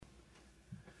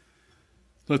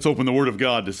Let's open the Word of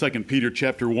God to 2 Peter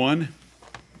chapter 1.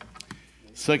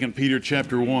 2 Peter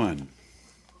chapter 1.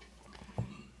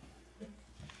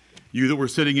 You that were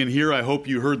sitting in here, I hope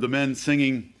you heard the men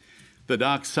singing the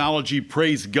doxology,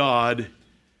 "Praise God,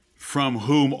 from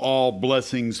whom all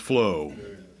blessings flow."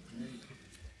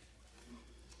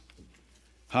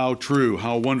 How true,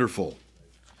 how wonderful.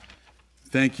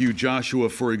 Thank you, Joshua,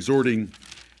 for exhorting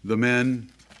the men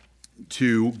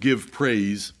to give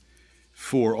praise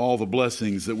for all the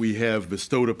blessings that we have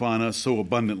bestowed upon us so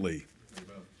abundantly.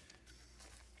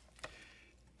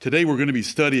 Today we're going to be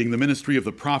studying the ministry of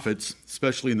the prophets,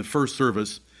 especially in the first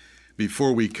service,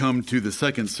 before we come to the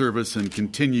second service and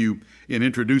continue in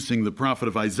introducing the prophet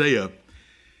of Isaiah.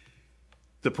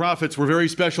 The prophets were very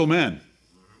special men.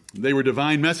 They were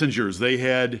divine messengers. They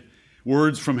had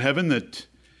words from heaven that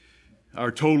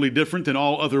are totally different than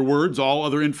all other words, all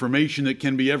other information that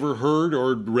can be ever heard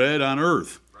or read on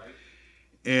earth.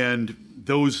 And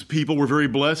those people were very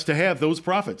blessed to have those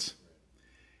prophets.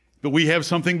 But we have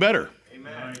something better.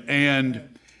 Amen.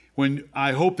 And when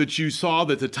I hope that you saw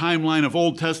that the timeline of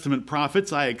Old Testament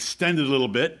prophets, I extended a little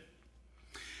bit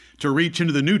to reach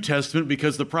into the New Testament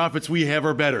because the prophets we have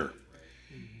are better.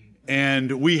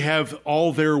 And we have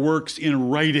all their works in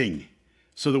writing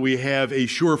so that we have a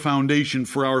sure foundation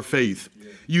for our faith.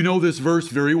 You know this verse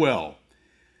very well.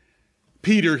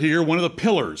 Peter here, one of the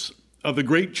pillars of the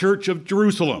great church of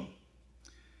Jerusalem,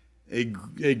 a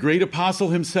great apostle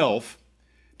himself,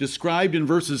 described in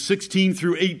verses 16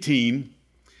 through 18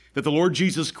 that the Lord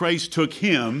Jesus Christ took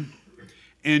him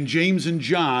and James and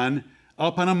John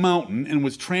up on a mountain and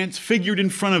was transfigured in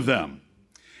front of them.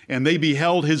 And they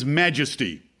beheld his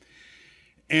majesty.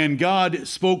 And God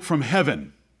spoke from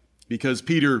heaven, because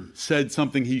Peter said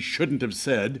something he shouldn't have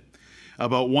said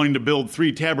about wanting to build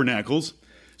 3 tabernacles.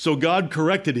 So God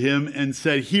corrected him and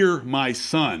said, "Hear my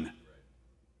son."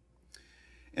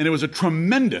 And it was a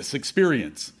tremendous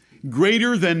experience,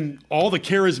 greater than all the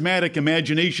charismatic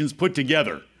imaginations put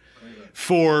together,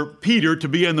 for Peter to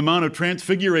be on the Mount of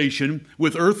Transfiguration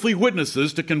with earthly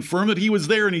witnesses to confirm that he was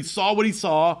there and he saw what he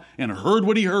saw and heard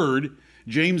what he heard,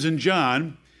 James and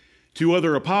John, 2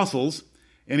 other apostles,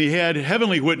 and he had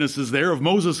heavenly witnesses there of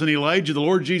Moses and Elijah, the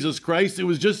Lord Jesus Christ. It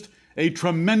was just a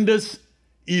tremendous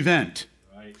event.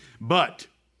 But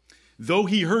though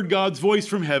he heard God's voice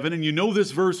from heaven, and you know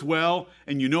this verse well,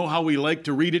 and you know how we like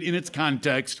to read it in its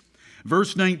context,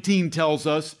 verse 19 tells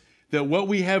us that what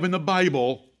we have in the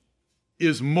Bible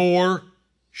is more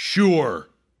sure.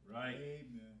 Right.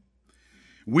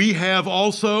 We have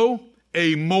also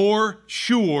a more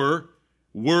sure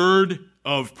word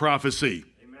of prophecy.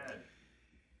 Amen.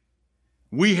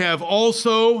 We have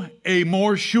also a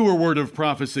more sure word of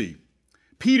prophecy.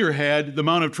 Peter had the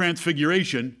Mount of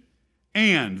Transfiguration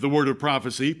and the word of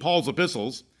prophecy, Paul's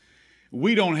epistles.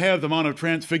 We don't have the Mount of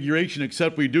Transfiguration,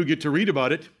 except we do get to read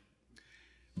about it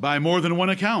by more than one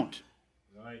account,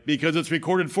 because it's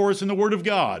recorded for us in the Word of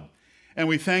God. And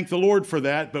we thank the Lord for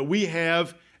that, but we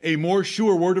have a more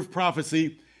sure word of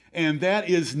prophecy, and that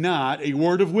is not a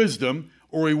word of wisdom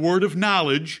or a word of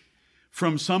knowledge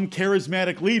from some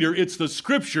charismatic leader. It's the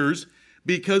Scriptures,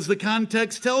 because the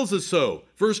context tells us so.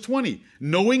 Verse 20,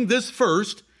 knowing this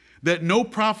first, that no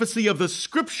prophecy of the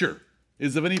Scripture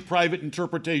is of any private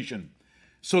interpretation.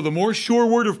 So the more sure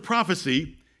word of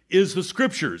prophecy is the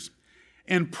Scriptures.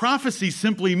 And prophecy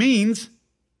simply means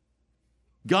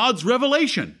God's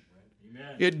revelation.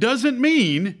 Amen. It doesn't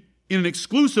mean, in an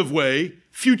exclusive way,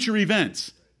 future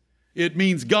events. It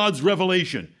means God's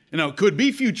revelation. And now, it could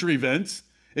be future events,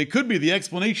 it could be the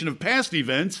explanation of past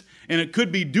events, and it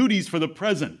could be duties for the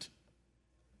present.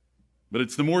 But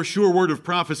it's the more sure word of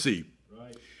prophecy.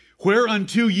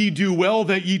 Whereunto ye do well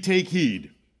that ye take heed.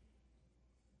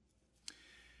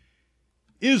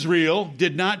 Israel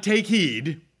did not take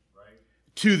heed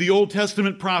to the Old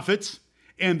Testament prophets,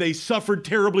 and they suffered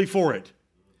terribly for it.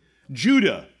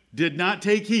 Judah did not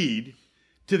take heed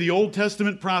to the Old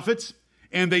Testament prophets,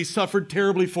 and they suffered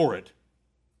terribly for it.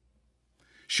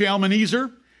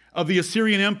 Shalmaneser of the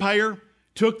Assyrian Empire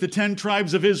took the 10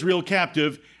 tribes of Israel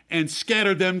captive and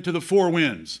scattered them to the 4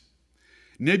 winds.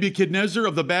 Nebuchadnezzar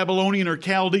of the Babylonian or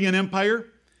Chaldean Empire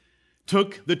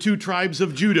took the 2 tribes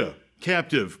of Judah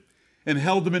captive and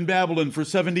held them in Babylon for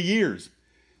 70 years.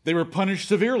 They were punished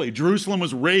severely. Jerusalem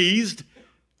was razed,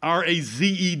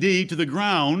 R-A-Z-E-D, to the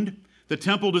ground, the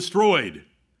temple destroyed,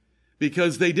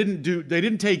 because they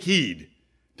didn't take heed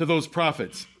to those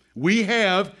prophets. We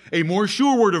have a more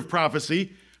sure word of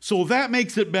prophecy, so that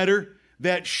makes it better.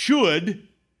 That should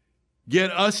get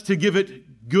us to give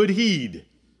it good heed.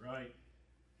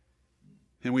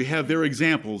 And we have their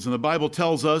examples. And the Bible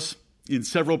tells us in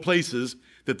several places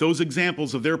that those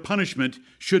examples of their punishment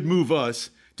should move us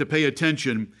to pay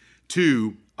attention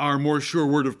to our more sure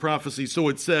word of prophecy. So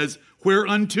it says,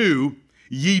 whereunto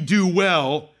ye do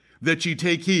well that ye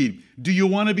take heed. Do you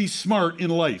want to be smart in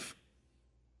life?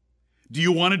 Do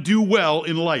you want to do well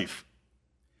in life?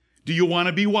 Do you want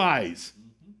to be wise?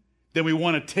 Then we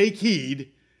want to take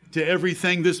heed to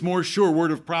everything this more sure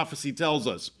word of prophecy tells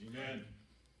us. Amen.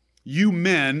 You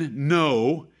men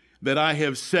know that I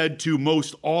have said to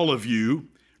most all of you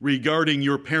regarding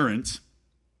your parents,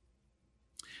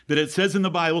 that it says in the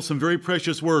Bible some very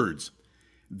precious words,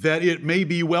 that it may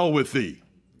be well with thee.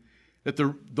 That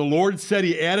the Lord said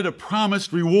he added a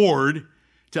promised reward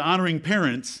to honoring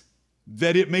parents,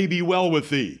 that it may be well with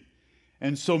thee.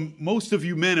 And so most of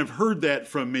you men have heard that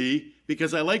from me,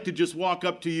 because I like to just walk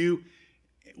up to you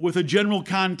with a general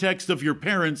context of your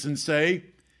parents and say,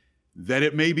 that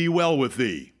it may be well with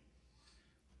thee.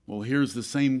 Well, here's the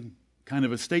same kind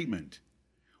of a statement.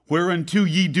 Whereunto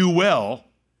ye do well,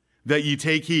 that ye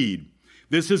take heed.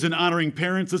 This isn't honoring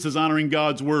parents, this is honoring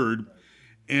God's word,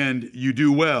 and you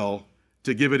do well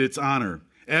to give it its honor.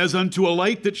 As unto a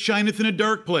light that shineth in a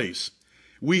dark place,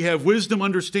 we have wisdom,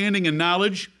 understanding, and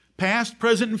knowledge, past,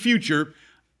 present, and future,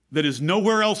 that is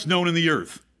nowhere else known in the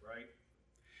earth. Right.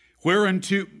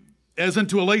 Whereunto, as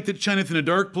unto a light that shineth in a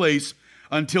dark place,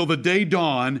 until the day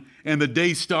dawn and the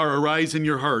day star arise in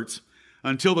your hearts,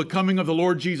 until the coming of the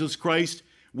Lord Jesus Christ,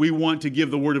 we want to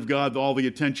give the Word of God all the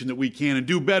attention that we can and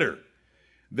do better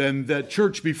than that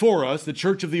church before us, the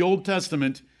church of the Old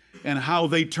Testament, and how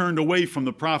they turned away from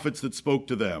the prophets that spoke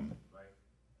to them. Right.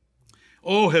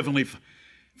 Oh, Heavenly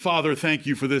Father, thank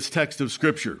you for this text of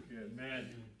Scripture. Amen.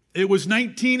 It was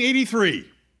 1983,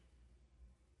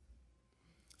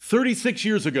 36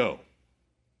 years ago,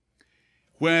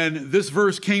 when this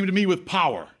verse came to me with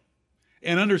power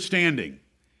and understanding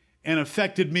and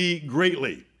affected me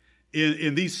greatly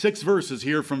in these 6 verses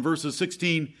here from verses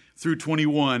 16 through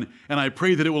 21. And I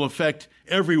pray that it will affect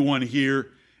everyone here,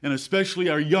 and especially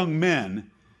our young men,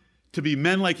 to be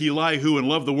men like Elihu and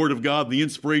love the Word of God and the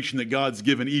inspiration that God's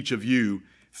given each of you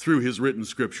through his written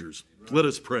scriptures. Right. Let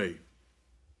us pray.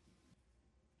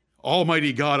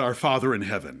 Almighty God, our Father in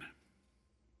heaven,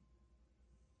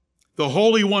 the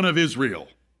Holy One of Israel,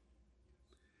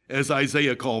 as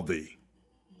Isaiah called thee,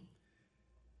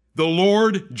 the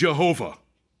Lord Jehovah,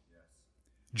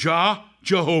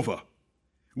 Jehovah,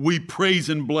 we praise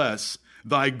and bless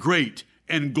thy great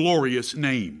and glorious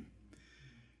name.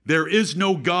 There is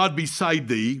no God beside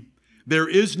thee. There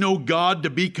is no God to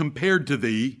be compared to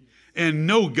thee, and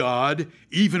no God,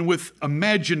 even with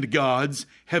imagined gods,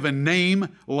 have a name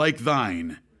like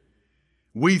thine.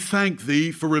 We thank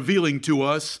thee for revealing to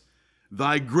us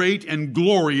thy great and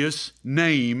glorious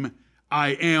name, I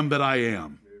am that I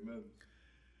am. Amen.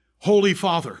 Holy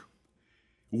Father,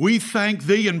 we thank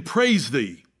thee and praise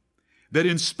thee that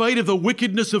in spite of the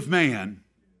wickedness of man,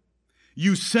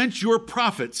 you sent your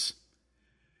prophets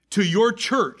to your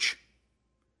church,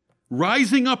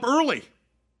 rising up early,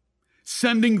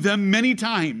 sending them many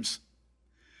times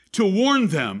to warn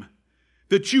them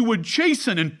that you would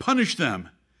chasten and punish them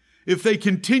if they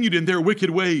continued in their wicked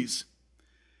ways.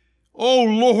 Oh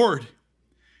Lord,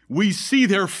 we see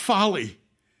their folly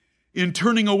in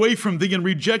turning away from thee and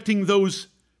rejecting those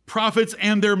prophets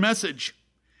and their message.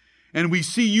 And we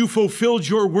see you fulfilled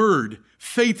your word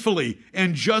faithfully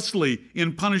and justly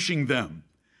in punishing them.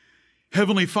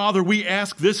 Heavenly Father, we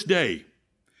ask this day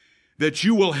that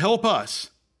you will help us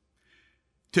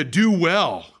to do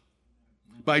well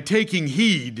by taking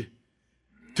heed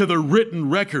to the written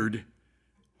record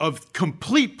of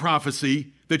complete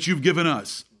prophecy that you've given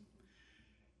us.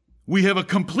 We have a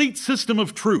complete system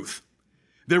of truth.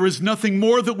 There is nothing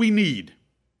more that we need.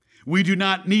 We do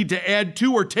not need to add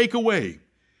to or take away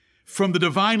from the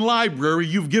divine library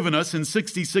you've given us in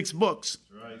 66 books.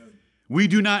 Right. We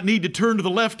do not need to turn to the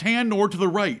left hand nor to the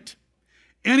right.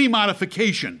 Any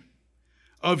modification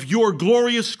of your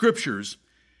glorious scriptures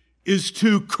is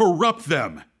to corrupt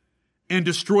them and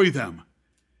destroy them.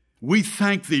 We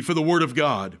thank thee for the word of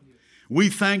God. We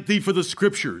thank thee for the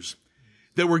scriptures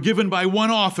that were given by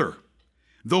one author,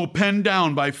 though penned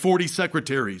down by 40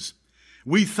 secretaries.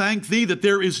 We thank thee that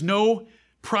there is no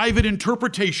private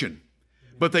interpretation,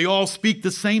 but they all speak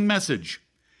the same message.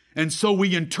 And so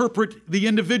we interpret the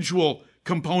individual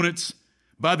components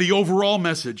by the overall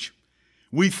message.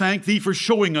 We thank thee for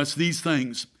showing us these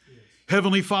things. Yes.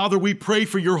 Heavenly Father, we pray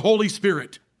for your Holy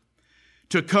Spirit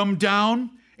to come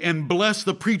down and bless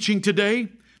the preaching today,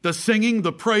 the singing,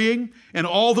 the praying, and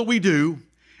all that we do,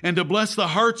 and to bless the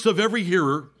hearts of every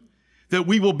hearer, that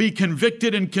we will be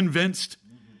convicted and convinced,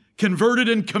 converted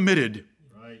and committed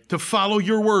to follow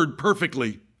your word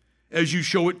perfectly as you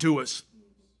show it to us.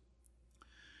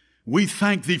 We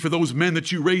thank thee for those men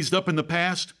that you raised up in the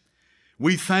past.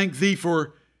 We thank thee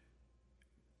for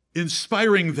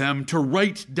inspiring them to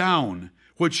write down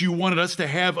what you wanted us to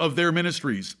have of their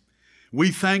ministries.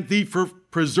 We thank thee for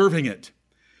preserving it.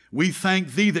 We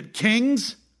thank thee that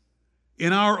kings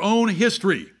in our own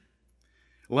history,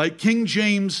 like King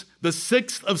James the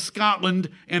Sixth of Scotland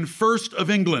and First of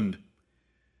England,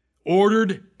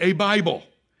 ordered a Bible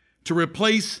to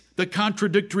replace the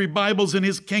contradictory Bibles in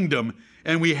his kingdom,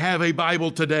 and we have a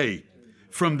Bible today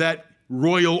from that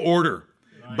royal order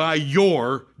by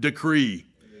your decree.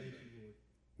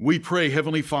 We pray,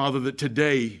 Heavenly Father, that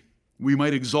today we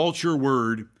might exalt your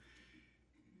word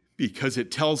because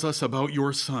it tells us about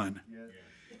your Son.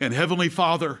 And Heavenly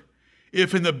Father,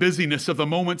 if in the busyness of the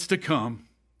moments to come,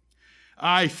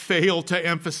 I fail to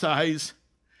emphasize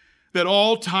that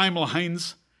all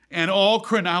timelines and all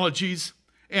chronologies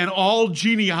and all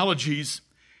genealogies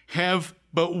have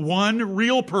but one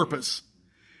real purpose,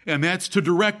 and that's to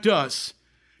direct us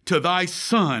to thy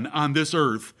Son on this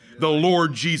earth, the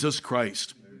Lord Jesus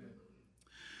Christ.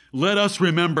 Let us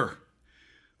remember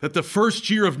that the first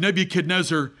year of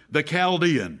Nebuchadnezzar the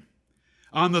Chaldean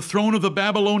on the throne of the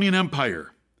Babylonian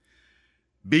Empire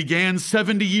began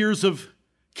 70 years of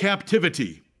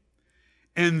captivity,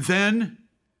 and then,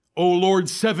 O Lord,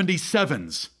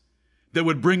 77s that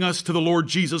would bring us to the Lord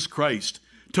Jesus Christ,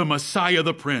 to Messiah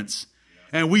the Prince.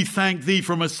 And we thank thee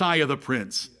for Messiah the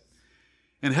Prince.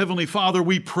 And Heavenly Father,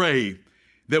 we pray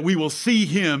that we will see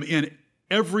him in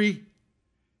every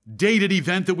dated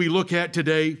event that we look at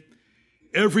today.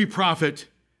 Every prophet,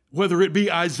 whether it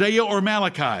be Isaiah or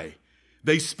Malachi,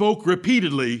 they spoke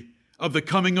repeatedly of the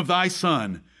coming of thy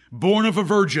Son, born of a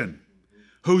virgin,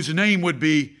 whose name would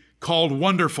be called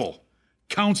Wonderful,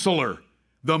 Counselor,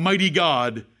 the Mighty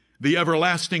God, the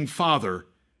Everlasting Father,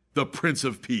 the Prince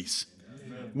of Peace.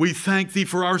 Amen. We thank thee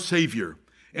for our Savior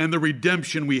and the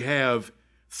redemption we have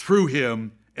through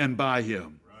him and by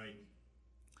him. Right.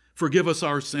 Forgive us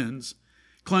our sins.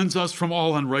 Cleanse us from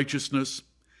all unrighteousness.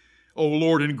 O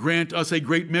Lord, and grant us a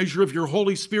great measure of your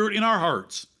Holy Spirit in our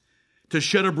hearts, to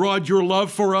shed abroad your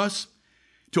love for us,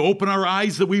 to open our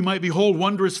eyes that we might behold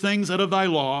wondrous things out of thy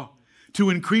law,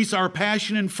 to increase our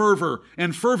passion and fervor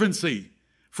and fervency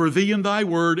for thee and thy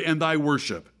word and thy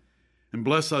worship. And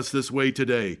bless us this way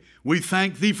today. We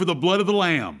thank thee for the blood of the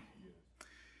Lamb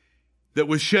that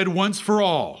was shed once for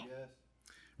all,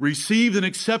 received and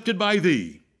accepted by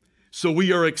thee. So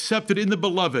we are accepted in the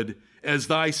beloved as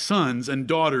thy sons and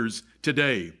daughters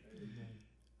today.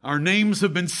 Our names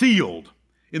have been sealed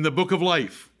in the book of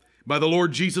life by the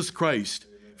Lord Jesus Christ,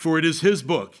 for it is his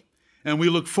book, and we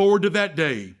look forward to that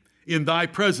day in thy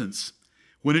presence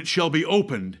when it shall be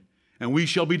opened and we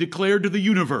shall be declared to the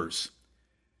universe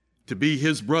to be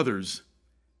his brothers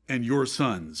and your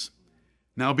sons.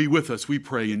 Now be with us, we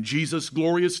pray, in Jesus'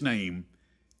 glorious name.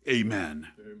 Amen.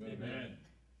 Amen.